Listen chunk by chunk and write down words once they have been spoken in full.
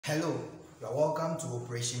Hello, you're welcome to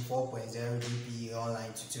Operation 4.0 DPA online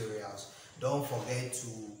tutorials. Don't forget to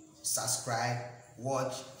subscribe,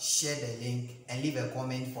 watch, share the link, and leave a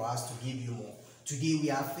comment for us to give you more. Today we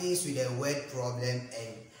are faced with a word problem,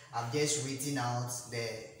 and I've just written out the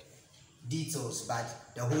details, but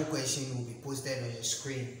the whole question will be posted on your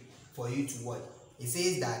screen for you to watch. It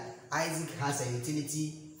says that Isaac has a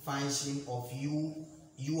utility function of u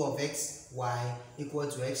of x, y equal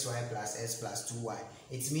to xy plus s plus 2y.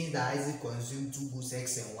 It means that Isaac consumed two goods,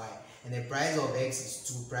 x and y, and the price of x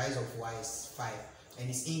is 2, price of y is 5, and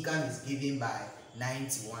his income is given by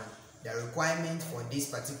 91. The requirement for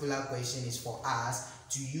this particular question is for us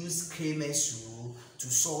to use Cramer's rule to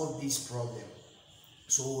solve this problem.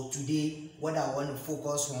 So today, what I want to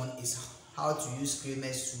focus on is how to use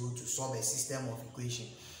Cramer's rule to solve a system of equation.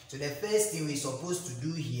 So the first thing we're supposed to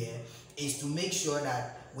do here is to make sure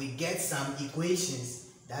that we get some equations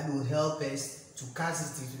that will help us to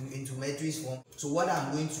cast it into matrix form. So what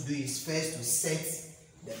I'm going to do is first to set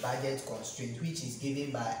the budget constraint, which is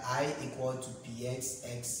given by I equal to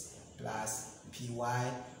px plus py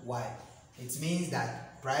y. It means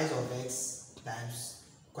that price of x times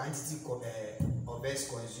quantity of x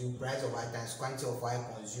consumed, price of y times quantity of y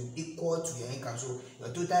consumed equal to your income. So your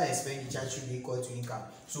total expenditure should be equal to income.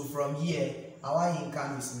 So from here, our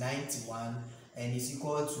income is 91 and is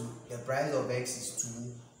equal to the price of x is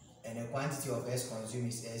 2 and the quantity of x consumed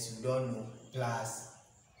is s, we don't know, plus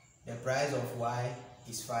the price of y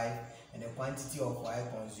is 5 and the quantity of y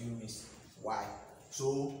consumed is y.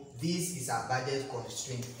 So this is our budget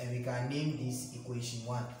constraint, and we can name this equation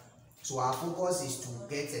 1. So our focus is to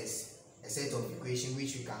get a set of equations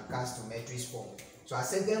which we can cast to matrix form. So our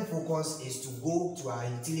second focus is to go to our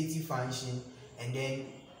utility function, and then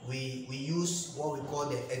we use what we call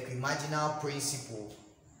the equimarginal principle.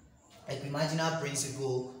 Equimarginal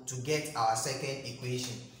principle to get our second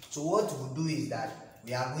equation. So what we'll do is that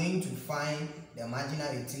we are going to find the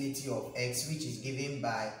marginal utility of x, which is given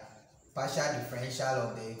by partial differential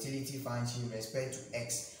of the utility function with respect to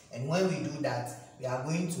x. And when we do that, we are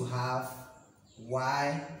going to have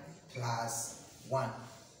y plus 1.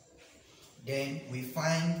 Then we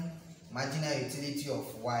find marginal utility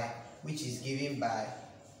of y, which is given by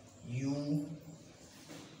u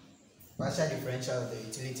partial differential of the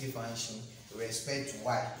utility function with respect to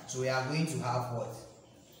y. So we are going to have what?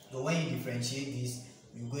 So when you differentiate this,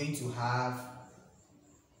 you're going to have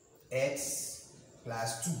x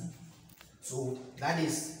plus 2. So that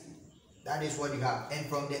is what you have. And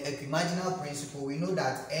from the equimarginal principle, we know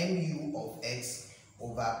that mu of x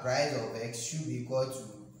over price of x should be equal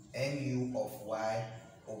to mu of y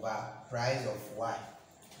over price of y.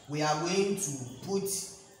 We are going to put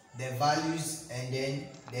the values and then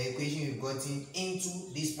the equation we've gotten into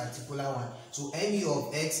this particular one. So mu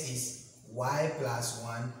of x is y plus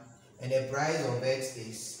 1 and the price of x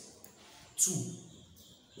is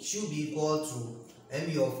 2. Should be equal to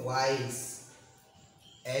mu of y is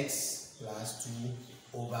x plus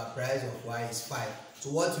 2 over price of y is 5. So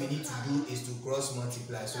what we need to do is to cross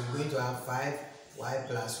multiply. So we're going to have 5y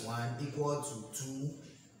plus 1 equal to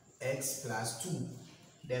 2x plus 2.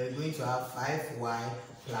 Then we're going to have 5y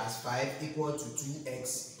plus 5 equal to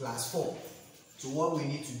 2x plus 4. So what we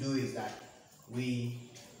need to do is that we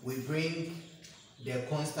bring the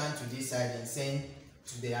constant to this side and send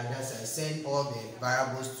to the other side. Send all the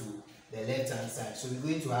variables to the left hand side. So we're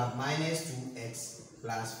going to have minus 2x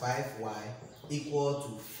plus 5y equal to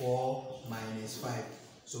 4 minus 5.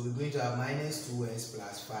 So we're going to have minus 2x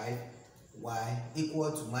plus 5y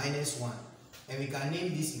equal to minus 1. And we can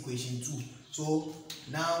name this equation 2. So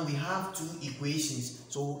now we have two equations.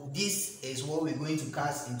 So this is what we're going to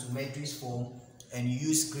cast into matrix form and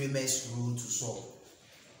use Cramer's rule to solve.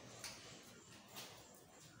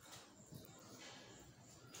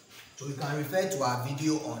 So you can refer to our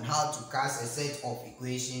video on how to cast a set of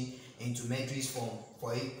equations into matrix form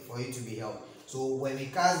for it to be helped. So when we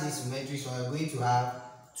cast this in matrix form, we're going to have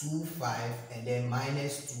 2, 5 and then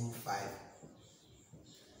minus 2, 5.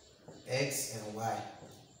 X and y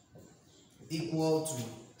equal to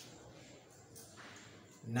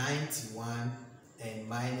 91 and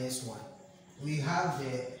minus 1. We have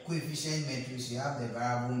the coefficient matrix, we have the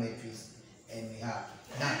variable matrix, and we have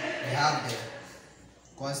the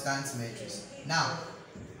constant matrix. Now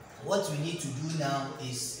what we need to do now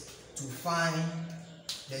is to find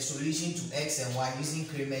the solution to x and y using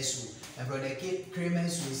Cramer's rule. And from the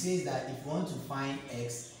Cramer's rule, it says that if you want to find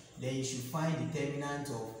x, then you should find determinant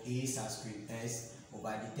of a subscript s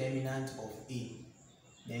over determinant of a.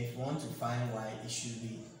 Then if you want to find y, it should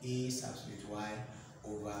be a subscript y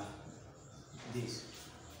over this.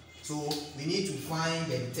 So we need to find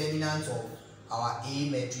the determinant of our A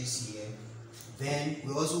matrix here. Then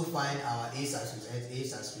we also find our A subscript x, A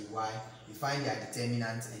subscript y. We find their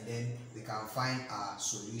determinant, and then we can find our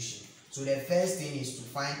solution. So the first thing is to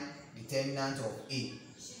find determinant of A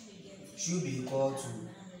should be equal to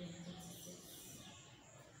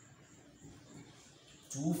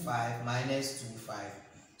 2,5 minus 2,5.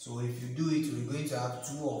 So if you do it, we're going to have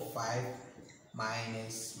 2 of 5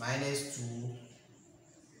 minus 2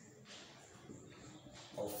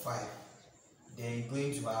 of 5. Then you're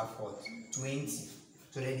going to have what? 20.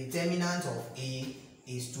 So the determinant of A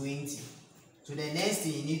is 20. So the next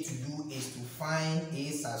thing you need to do is to find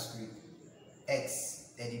A subscript x,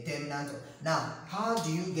 the determinant of. Now, how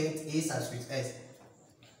do you get A subscript x?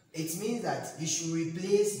 It means that you should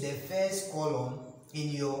replace the first column in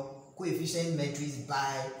your coefficient matrix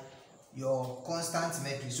by your constant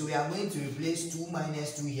matrix. So we are going to replace 2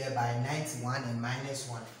 minus 2 here by 91 and minus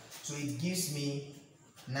 1. So it gives me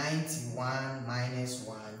 91 minus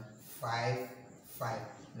 1, 5, 5.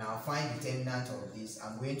 Now find determinant of this.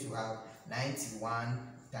 I'm going to have 91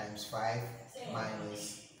 times 5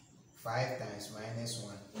 minus 5 times minus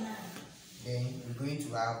 1. Then we're going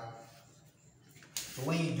to have, so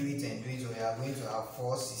when you do it and do it, we are going to have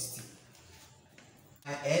 460.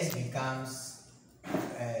 And S becomes,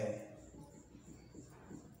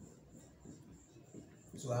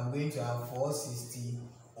 so I'm going to have 460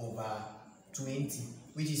 over 20,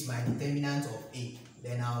 which is my determinant of A.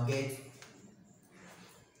 Then I'll get,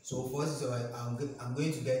 so 460, I'm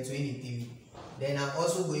going to get 23. Then I'm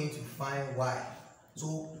also going to find Y.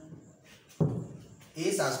 So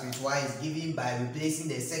A subscript y is given by replacing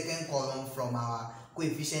the second column from our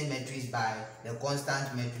coefficient matrix by the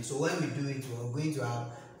constant matrix. So when we do it, we're going to have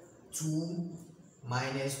 2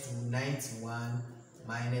 minus 2, 91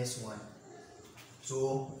 minus 1.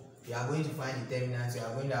 So we are going to find determinant. So we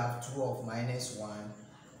are going to have 2 of minus 1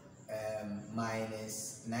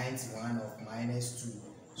 minus 91 of minus 2.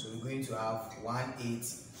 So we're going to have 180.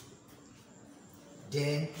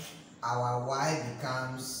 Then our y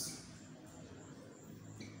becomes,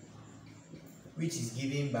 which is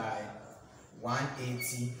given by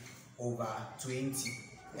 180 over 20,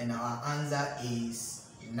 and our answer is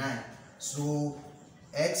 9. So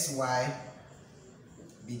xy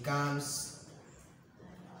becomes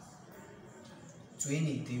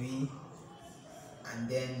 23 and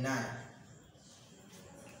then 9.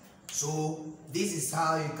 So this is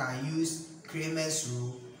how you can use Cramer's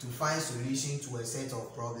rule to find solution to a set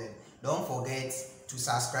of problems. Don't forget to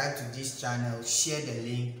subscribe to this channel, share the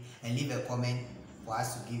link, and leave a comment for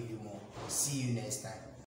us to give you more. See you next time.